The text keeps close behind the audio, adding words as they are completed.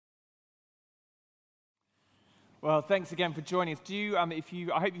Well, thanks again for joining us.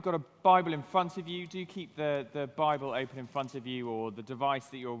 I hope you've got a Bible in front of you. Do keep the Bible open in front of you or the device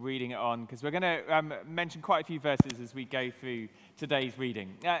that you're reading it on, because we're going to mention quite a few verses as we go through today's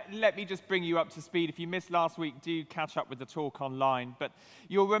reading. Let me just bring you up to speed. If you missed last week, do catch up with the talk online. But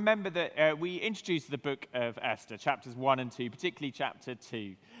you'll remember that we introduced the book of Esther, chapters 1 and 2, particularly chapter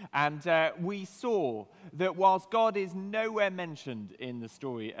 2. And we saw that whilst God is nowhere mentioned in the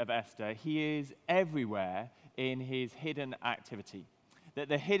story of Esther, he is everywhere in his hidden activity. That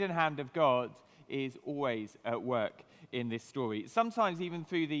the hidden hand of God is always at work in this story, sometimes even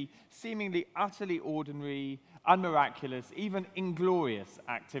through the seemingly utterly ordinary, unmiraculous, even inglorious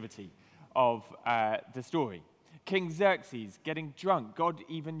activity of the story. King Xerxes getting drunk, God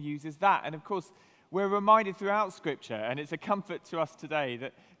even uses that. And of course, we're reminded throughout Scripture, and it's a comfort to us today,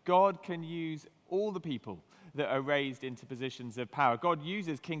 that God can use all the people that are raised into positions of power. God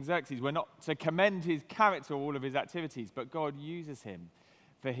uses King Xerxes. We're not to commend his character or all of his activities, but God uses him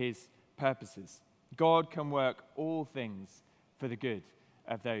for his purposes. God can work all things for the good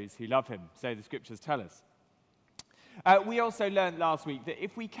of those who love him, so the Scriptures tell us. We also learned last week that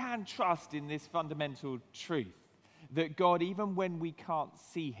if we can trust in this fundamental truth, that God, even when we can't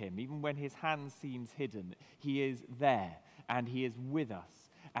see him, even when his hand seems hidden, he is there, and he is with us,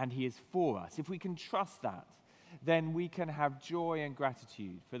 and he is for us. If we can trust that, then we can have joy and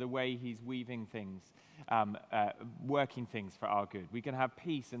gratitude for the way he's weaving things, working things for our good. We can have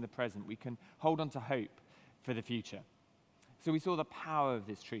peace in the present. We can hold on to hope for the future. So we saw the power of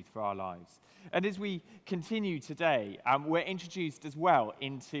this truth for our lives. And as we continue today, we're introduced as well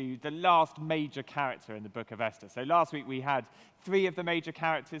into the last major character in the book of Esther. So last week we had 3 of the major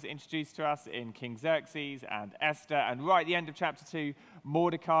characters introduced to us in King Xerxes and Esther, and right at the end of chapter 2,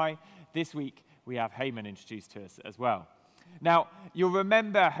 Mordecai. This week we have Haman introduced to us as well. Now, you'll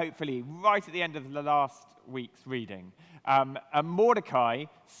remember, hopefully, right at the end of the last week's reading, Mordecai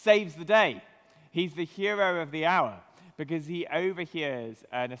saves the day. He's the hero of the hour, because he overhears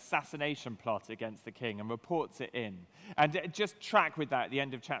an assassination plot against the king and reports it in. And just track with that at the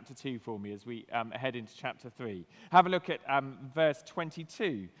end of chapter 2 for me as we head into chapter 3. Have a look at verse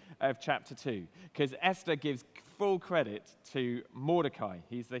 22 of chapter 2, because Esther gives full credit to Mordecai.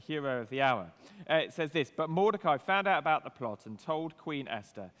 He's the hero of the hour. It says this: "But Mordecai found out about the plot and told Queen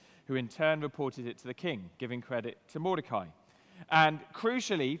Esther, who in turn reported it to the king, giving credit to Mordecai." And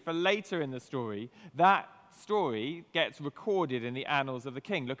crucially, for later in the story, that story gets recorded in the annals of the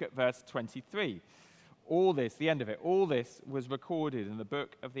king. Look at verse 23. All this, the end of it, all this was recorded in the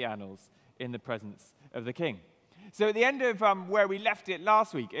book of the annals in the presence of the king. So at the end of where we left it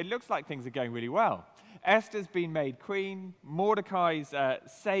last week, it looks like things are going really well. Esther's been made queen, Mordecai's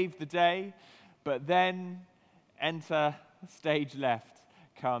saved the day, but then enter stage left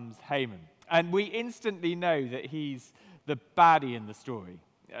comes Haman. And we instantly know that he's the baddie in the story.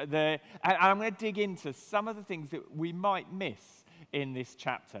 And I'm going to dig into some of the things that we might miss in this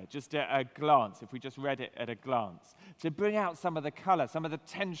chapter, just at a glance, if we just read it at a glance, to bring out some of the color, some of the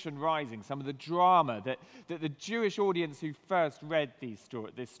tension rising, some of the drama that the Jewish audience who first read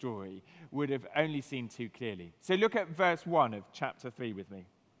this story would have only seen too clearly. So look at verse 1 of chapter 3 with me.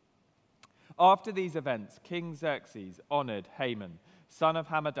 "After these events, King Xerxes honored Haman, son of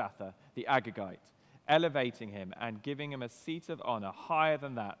Hammedatha, the Agagite, elevating him and giving him a seat of honor higher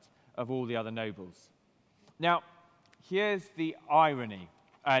than that of all the other nobles." Now, here's the irony,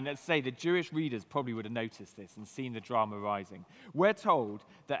 and let's say the Jewish readers probably would have noticed this and seen the drama rising. We're told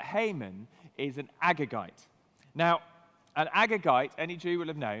that Haman is an Agagite. Now, an Agagite, any Jew will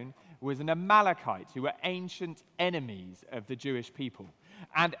have known, was an Amalekite who were ancient enemies of the Jewish people.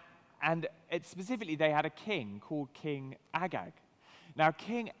 And specifically, they had a king called King Agag. Now,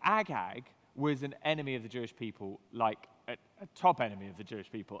 King Agag was an enemy of the Jewish people, like a top enemy of the Jewish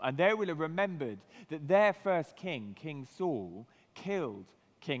people. And they will have remembered that their first king, King Saul, killed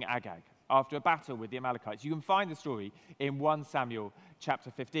King Agag after a battle with the Amalekites. You can find the story in 1 Samuel chapter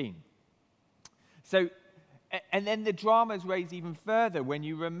 15. So, and then the drama is raised even further when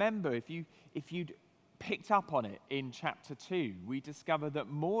you remember, if you'd picked up on it in chapter 2, we discover that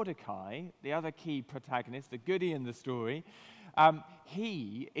Mordecai, the other key protagonist, the goodie in the story,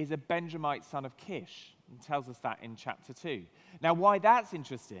 he is a Benjamite son of Kish. It tells us that in chapter 2. Now, why that's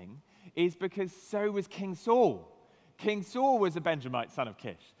interesting is because so was King Saul. King Saul was a Benjamite son of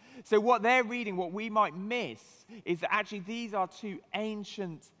Kish. So what they're reading, what we might miss, is that actually these are two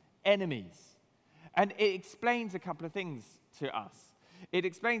ancient enemies. And it explains a couple of things to us. It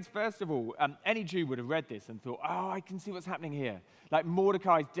explains, first of all, any Jew would have read this and thought, oh, I can see what's happening here. Like,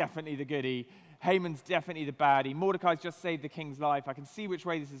 Mordecai's definitely the goodie. Haman's definitely the baddie. Mordecai's just saved the king's life. I can see which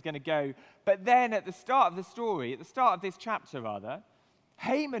way this is going to go. But then at the start of the story, at the start of this chapter rather,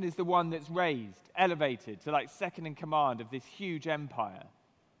 Haman is the one that's raised, elevated to like second in command of this huge empire.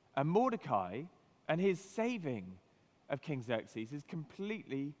 And Mordecai and his saving of King Xerxes is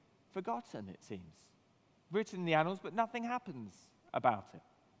completely forgotten, it seems. Written in the annals, but nothing happens about it.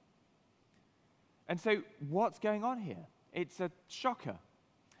 And so what's going on here? It's a shocker.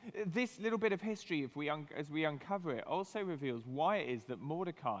 This little bit of history, as we uncover it, also reveals why it is that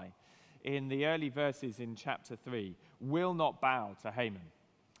Mordecai, in the early verses in chapter 3, will not bow to Haman.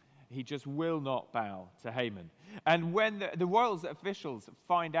 He just will not bow to Haman. And when the royal officials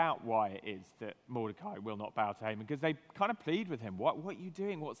find out why it is that Mordecai will not bow to Haman, because they kind of plead with him, what are you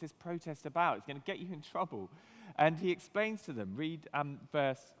doing? What's this protest about? It's going to get you in trouble. And he explains to them, read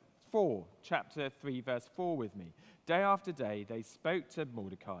verse 4, chapter 3, verse 4 with me. Day after day they spoke to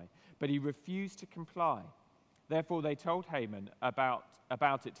Mordecai, but he refused to comply. Therefore they told Haman about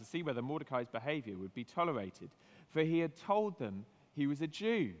it to see whether Mordecai's behavior would be tolerated, for he had told them he was a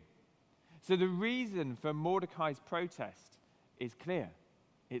Jew. So the reason for Mordecai's protest is clear.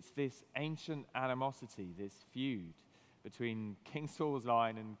 It's this ancient animosity, this feud between King Saul's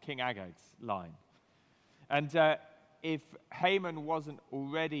line and King Agag's line. And if Haman wasn't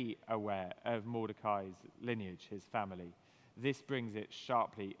already aware of Mordecai's lineage, his family, this brings it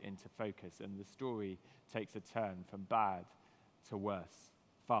sharply into focus, and the story takes a turn from bad to worse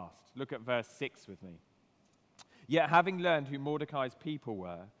fast. Look at verse 6 with me. Yet having learned who Mordecai's people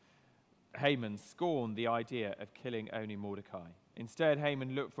were, Haman scorned the idea of killing only Mordecai. Instead,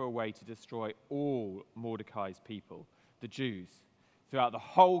 Haman looked for a way to destroy all Mordecai's people, the Jews, throughout the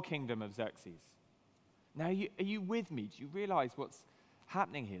whole kingdom of Xerxes. Now, are you with me? Do you realize what's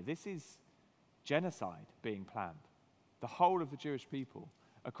happening here? This is genocide being planned. The whole of the Jewish people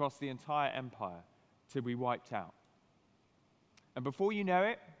across the entire empire to be wiped out. And before you know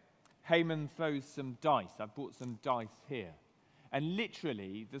it, Haman throws some dice. I've brought some dice here. And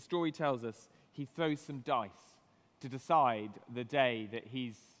literally, the story tells us he throws some dice to decide the day that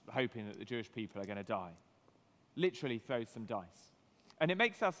he's hoping that the Jewish people are going to die. Literally throws some dice. And it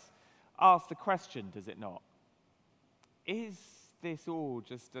makes us ask the question, does it not? Is this all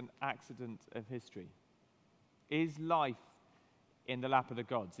just an accident of history? Is life in the lap of the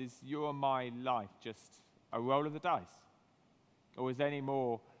gods? Is your and my life just a roll of the dice? Or is there any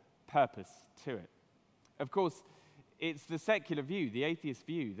more purpose to it? Of course, it's the secular view, the atheist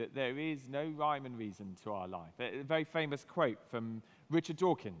view, that there is no rhyme and reason to our life. A very famous quote from Richard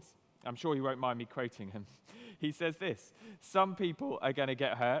Dawkins. I'm sure he won't mind me quoting him. He says this: some people are going to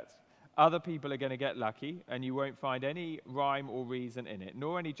get hurt, other people are going to get lucky, and you won't find any rhyme or reason in it,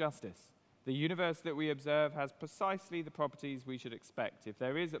 nor any justice. The universe that we observe has precisely the properties we should expect. If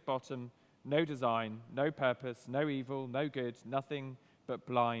there is at bottom no design, no purpose, no evil, no good, nothing but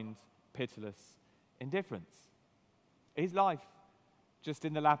blind, pitiless indifference. Is life just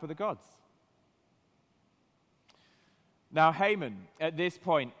in the lap of the gods? Now, Haman, at this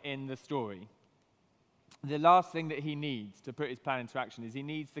point in the story, the last thing that he needs to put his plan into action is he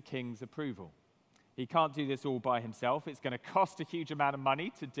needs the king's approval. He can't do this all by himself. It's going to cost a huge amount of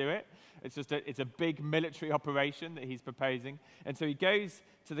money to do it. It's a big military operation that he's proposing. And so he goes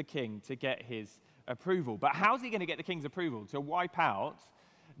to the king to get his approval. But how's he going to get the king's approval to wipe out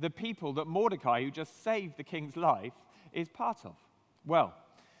the people that Mordecai, who just saved the king's life, is part of? Well,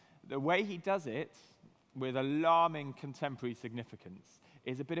 the way he does it, with alarming contemporary significance,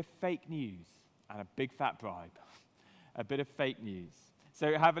 is a bit of fake news and a big fat bribe. A bit of fake news.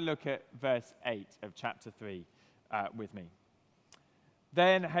 So have a look at verse 8 of chapter 3 with me.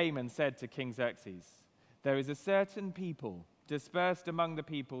 Then Haman said to King Xerxes, "There is a certain people dispersed among the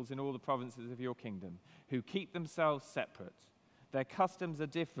peoples in all the provinces of your kingdom who keep themselves separate. Their customs are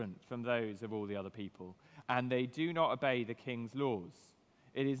different from those of all the other people, and they do not obey the king's laws.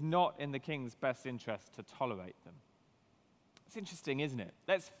 It is not in the king's best interest to tolerate them." It's interesting, isn't it?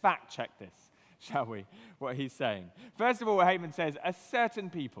 Let's fact check this, shall we, what he's saying. First of all, Haman says, a certain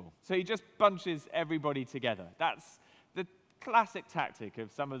people. So he just bunches everybody together. That's the classic tactic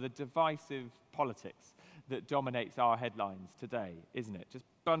of some of the divisive politics that dominates our headlines today, isn't it? Just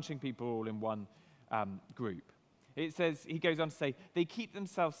bunching people all in one group. It says, he goes on to say, they keep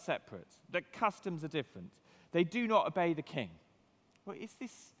themselves separate. Their customs are different. They do not obey the king. Well, is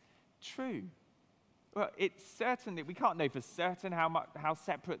this true? Well, it's certain that we can't know for certain how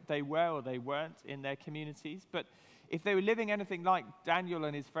separate they were or they weren't in their communities, but if they were living anything like Daniel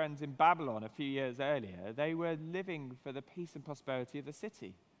and his friends in Babylon a few years earlier, they were living for the peace and prosperity of the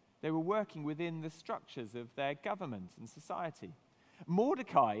city. They were working within the structures of their government and society.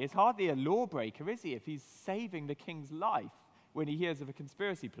 Mordecai is hardly a lawbreaker, is he, if he's saving the king's life when he hears of a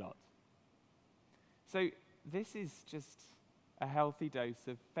conspiracy plot? So this is just a healthy dose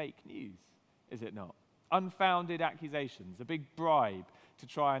of fake news, is it not? Unfounded accusations, a big bribe to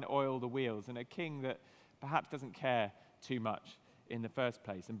try and oil the wheels, and a king that perhaps doesn't care too much in the first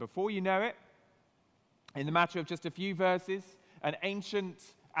place. And before you know it, in the matter of just a few verses, an ancient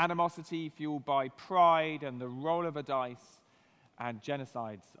animosity fueled by pride and the roll of a dice and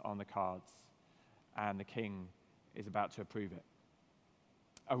genocides on the cards, and the king is about to approve it.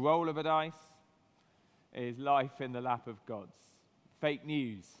 A roll of a dice is life in the lap of gods. Fake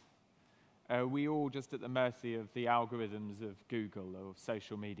news. Are we all just at the mercy of the algorithms of Google or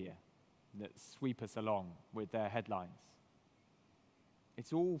social media that sweep us along with their headlines?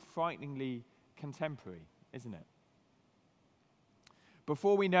 It's all frighteningly contemporary, isn't it?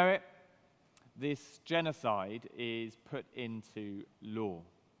 Before we know it, this genocide is put into law.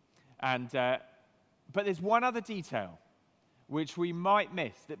 But there's one other detail which we might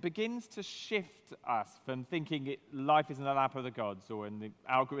miss that begins to shift us from thinking life is in the lap of the gods or in the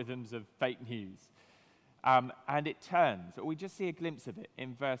algorithms of fake news. And it turns, or we just see a glimpse of it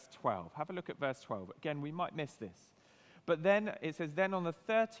in verse 12. Have a look at verse 12. Again, we might miss this. But then it says, then on the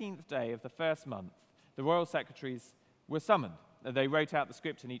 13th day of the first month, the royal secretaries were summoned. They wrote out the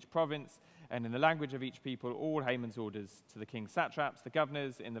script in each province, and in the language of each people, all Haman's orders to the king's satraps, the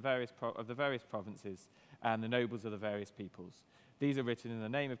governors in the various provinces, and the nobles of the various peoples. These are written in the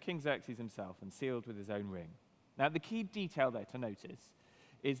name of King Xerxes himself and sealed with his own ring. Now, the key detail there to notice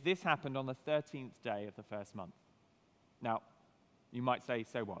is this happened on the 13th day of the first month. Now, you might say,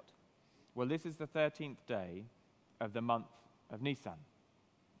 so what? Well, this is the 13th day of the month of Nisan.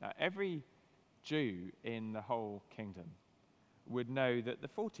 Now, every Jew in the whole kingdom would know that the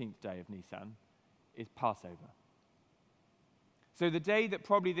 14th day of Nisan is Passover. So the day that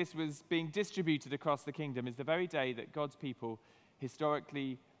probably this was being distributed across the kingdom is the very day that God's people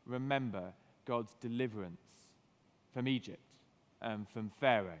historically remember God's deliverance from Egypt and from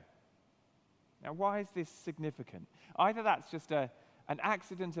Pharaoh. Now, why is this significant? Either that's just an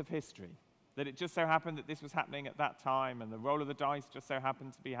accident of history, that it just so happened that this was happening at that time, and the roll of the dice just so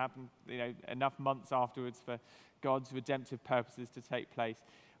happened to be enough months afterwards for God's redemptive purposes to take place.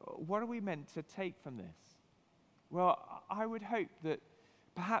 What are we meant to take from this? Well, I would hope that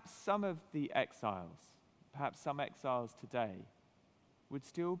perhaps some of the exiles, perhaps some exiles today, would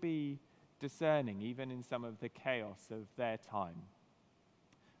still be discerning, even in some of the chaos of their time,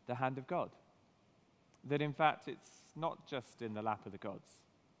 the hand of God. That in fact it's not just in the lap of the gods.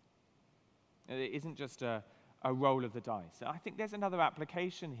 It isn't just a roll of the dice. I think there's another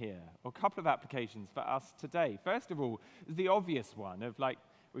application here, or a couple of applications for us today. First of all, the obvious one of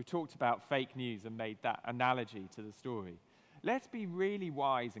we've talked about fake news and made that analogy to the story. Let's be really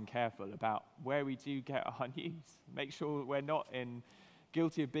wise and careful about where we do get our news. Make sure we're not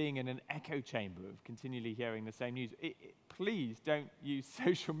guilty of being in an echo chamber of continually hearing the same news. Please don't use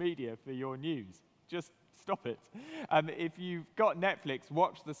social media for your news. Just stop it. If you've got Netflix,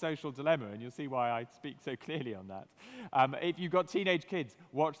 watch The Social Dilemma, and you'll see why I speak so clearly on that. If you've got teenage kids,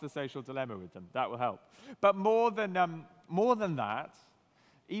 watch The Social Dilemma with them. That will help. But more than that,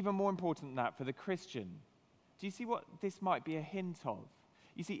 even more important than that, for the Christian, do you see what this might be a hint of?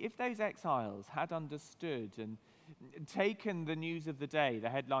 You see, if those exiles had understood and taken the news of the day, the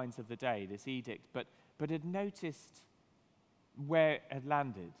headlines of the day, this edict, but had noticed where it had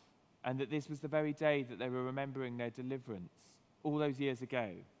landed, and that this was the very day that they were remembering their deliverance all those years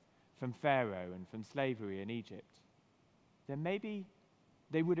ago from Pharaoh and from slavery in Egypt, then maybe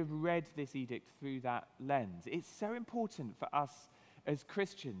they would have read this edict through that lens. It's so important for us as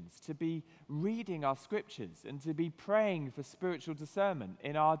Christians to be reading our scriptures and to be praying for spiritual discernment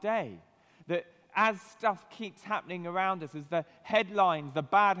in our day. That as stuff keeps happening around us, as the headlines, the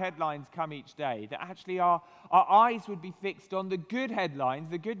bad headlines come each day, that actually our eyes would be fixed on the good headlines,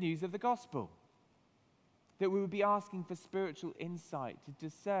 the good news of the gospel. That we would be asking for spiritual insight to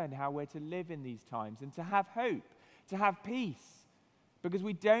discern how we're to live in these times and to have hope, to have peace. Because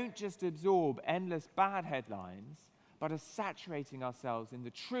we don't just absorb endless bad headlines, but are saturating ourselves in the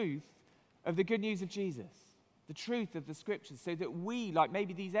truth of the good news of Jesus, the truth of the scriptures, so that we, like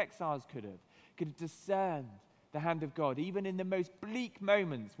maybe these exiles could have discerned the hand of God, even in the most bleak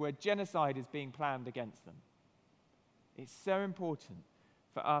moments where genocide is being planned against them. It's so important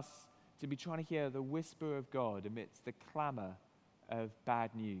for us to be trying to hear the whisper of God amidst the clamor of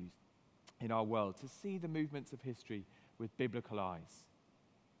bad news in our world, to see the movements of history with biblical eyes.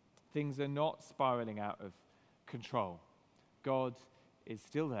 Things are not spiraling out of control. God is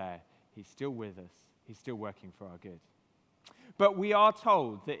still there. He's still with us. He's still working for our good. But we are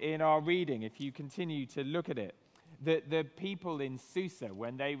told that in our reading, if you continue to look at it, that the people in Susa,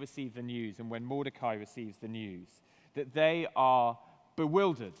 when they receive the news and when Mordecai receives the news, that they are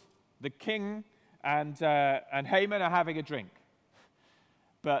bewildered. The king and Haman are having a drink,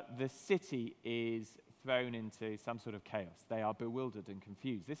 but the city is thrown into some sort of chaos. They are bewildered and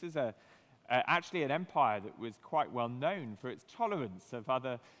confused. This is actually an empire that was quite well known for its tolerance of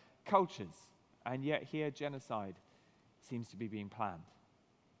other cultures, and yet here genocide seems to be being planned.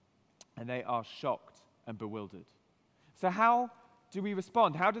 And they are shocked and bewildered. So how do we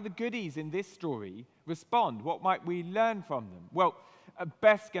respond? How do the goodies in this story respond? What might we learn from them? Well,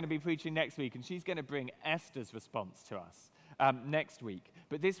 Beth's going to be preaching next week, and she's going to bring Esther's response to us next week.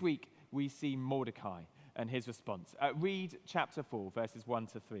 But this week, we see Mordecai and his response. Read chapter 4, verses 1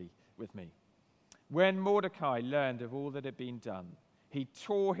 to 3 with me. When Mordecai learned of all that had been done, he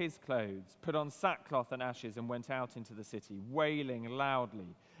tore his clothes, put on sackcloth and ashes, and went out into the city, wailing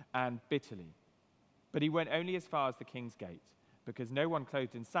loudly and bitterly. But he went only as far as the king's gate, because no one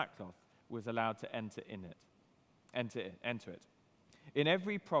clothed in sackcloth was allowed to enter it. In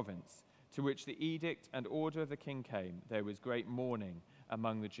every province to which the edict and order of the king came, there was great mourning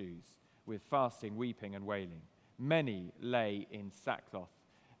among the Jews, with fasting, weeping, and wailing. Many lay in sackcloth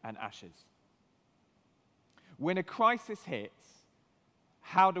and ashes. When a crisis hits,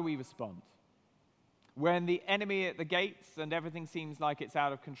 how do we respond? When the enemy at the gates and everything seems like it's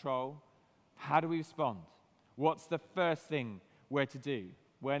out of control, how do we respond? What's the first thing we're to do?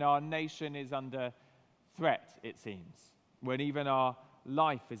 When our nation is under threat, it seems. When even our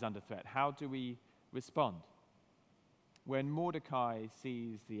life is under threat, how do we respond? When Mordecai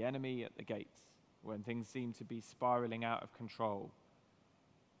sees the enemy at the gates, when things seem to be spiraling out of control,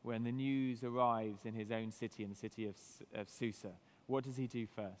 when the news arrives in his own city, in the city of Susa, what does he do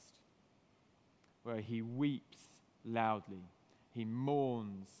first? Well, he weeps loudly. He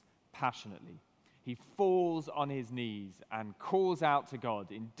mourns passionately. He falls on his knees and calls out to God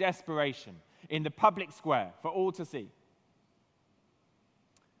in desperation in the public square for all to see.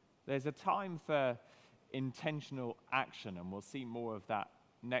 There's a time for intentional action, and we'll see more of that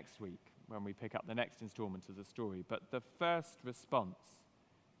next week when we pick up the next installment of the story. But the first response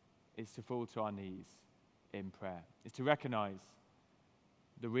is to fall to our knees in prayer, is to recognize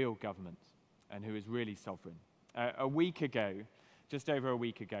the real government and who is really sovereign. A week ago, just over a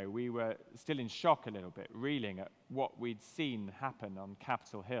week ago, we were still in shock a little bit, reeling at what we'd seen happen on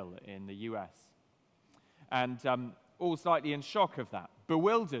Capitol Hill in the US. And all slightly in shock of that,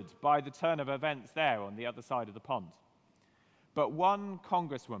 bewildered by the turn of events there on the other side of the pond. But one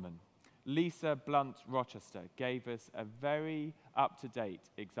congresswoman, Lisa Blunt Rochester, gave us a very up-to-date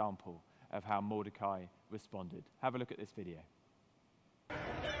example of how Mordecai responded. Have a look at this video.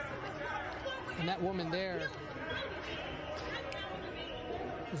 And that woman there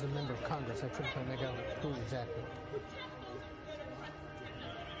is a member of Congress. I couldn't find out who exactly.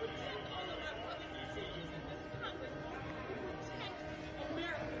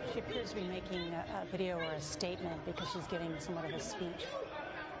 She appears to be making a video or a statement because she's giving somewhat of a speech.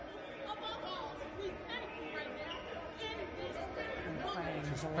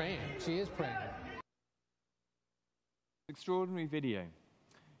 She's praying. She is praying. Extraordinary video.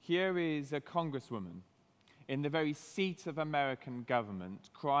 Here is a congresswoman in the very seat of American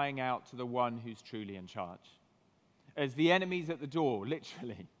government crying out to the one who's truly in charge. As the enemy's at the door,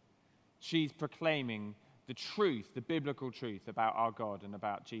 literally, she's proclaiming the truth, the biblical truth about our God and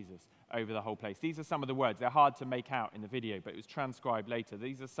about Jesus over the whole place. These are some of the words. They're hard to make out in the video, but it was transcribed later.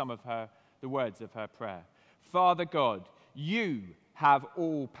 These are some of the words of her prayer. Father God, you have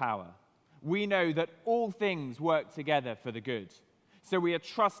all power. We know that all things work together for the good. So we are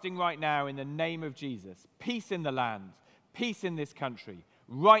trusting right now in the name of Jesus. Peace in the land, peace in this country,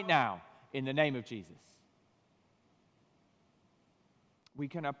 right now in the name of Jesus. We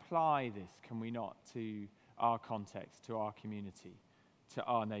can apply this, can we not, to our context, to our community, to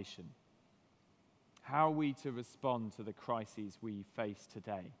our nation. How are we to respond to the crises we face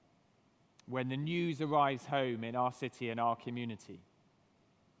today? When the news arrives home in our city and our community,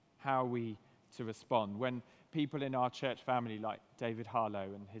 how are we to respond? When people in our church family like David Harlow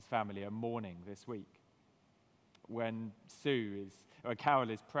and his family are mourning this week. When Carol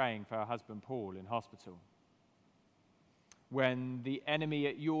is praying for her husband Paul in hospital. When the enemy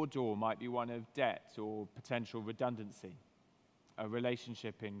at your door might be one of debt or potential redundancy, a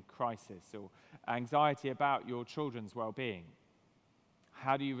relationship in crisis, or anxiety about your children's well-being.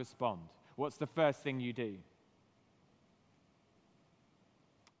 How do you respond? What's the first thing you do?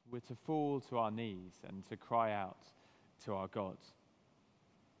 We're to fall to our knees and to cry out to our God.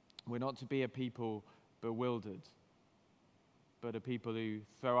 We're not to be a people bewildered, but a people who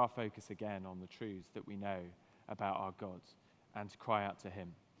throw our focus again on the truths that we know about our God and to cry out to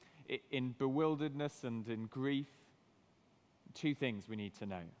him. In bewilderedness and in grief, two things we need to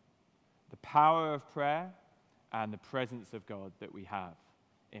know: the power of prayer and the presence of God that we have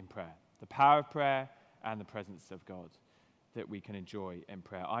in prayer. The power of prayer and the presence of God that we can enjoy in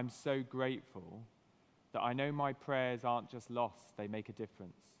prayer. I'm so grateful that I know my prayers aren't just lost, they make a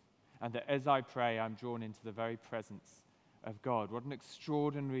difference. And that as I pray, I'm drawn into the very presence of God. What an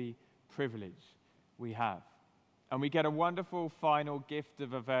extraordinary privilege we have. And we get a wonderful final gift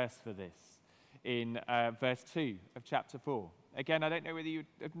of a verse for this in verse 2 of chapter 4. Again, I don't know whether you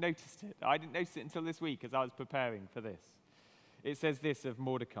have noticed it. I didn't notice it until this week as I was preparing for this. It says this of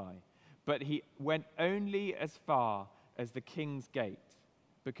Mordecai: "But he went only as far as the king's gate,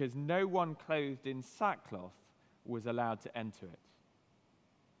 because no one clothed in sackcloth was allowed to enter it."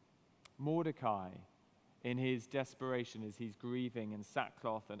 Mordecai, in his desperation as he's grieving in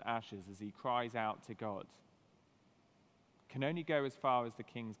sackcloth and ashes, as he cries out to God, can only go as far as the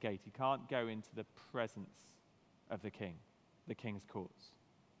king's gate. He can't go into the presence of the king's courts.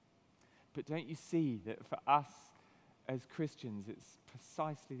 But don't you see that for us as Christians, it's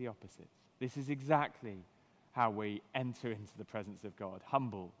precisely the opposite? This is exactly how we enter into the presence of God,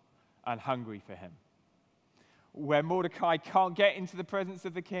 humble and hungry for him. Where Mordecai can't get into the presence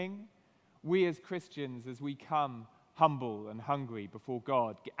of the king, we as Christians, as we come humble and hungry before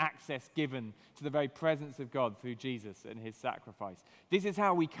God, get access given to the very presence of God through Jesus and his sacrifice. This is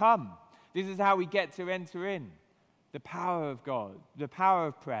how we come. This is how we get to enter in. The power of God, the power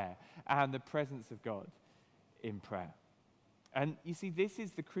of prayer, and the presence of God in prayer. And you see, this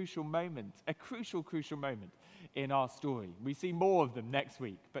is the crucial moment, a crucial moment in our story. We see more of them next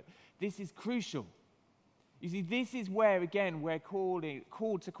week, but this is crucial. You see, this is where, again, we're called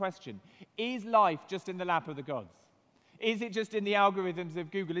to question, is life just in the lap of the gods? Is it just in the algorithms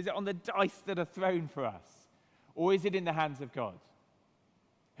of Google? Is it on the dice that are thrown for us? Or is it in the hands of God?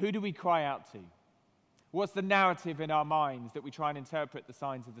 Who do we cry out to? What's the narrative in our minds that we try and interpret the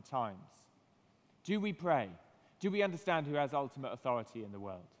signs of the times? Do we pray? Do we understand who has ultimate authority in the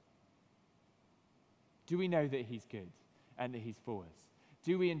world? Do we know that he's good and that he's for us?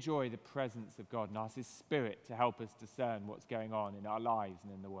 Do we enjoy the presence of God and ask his Spirit to help us discern what's going on in our lives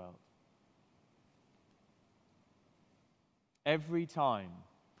and in the world? Every time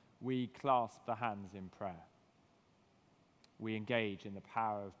we clasp the hands in prayer, we engage in the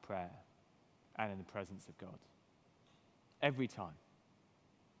power of prayer and in the presence of God. Every time.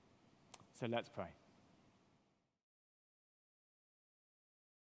 So let's pray.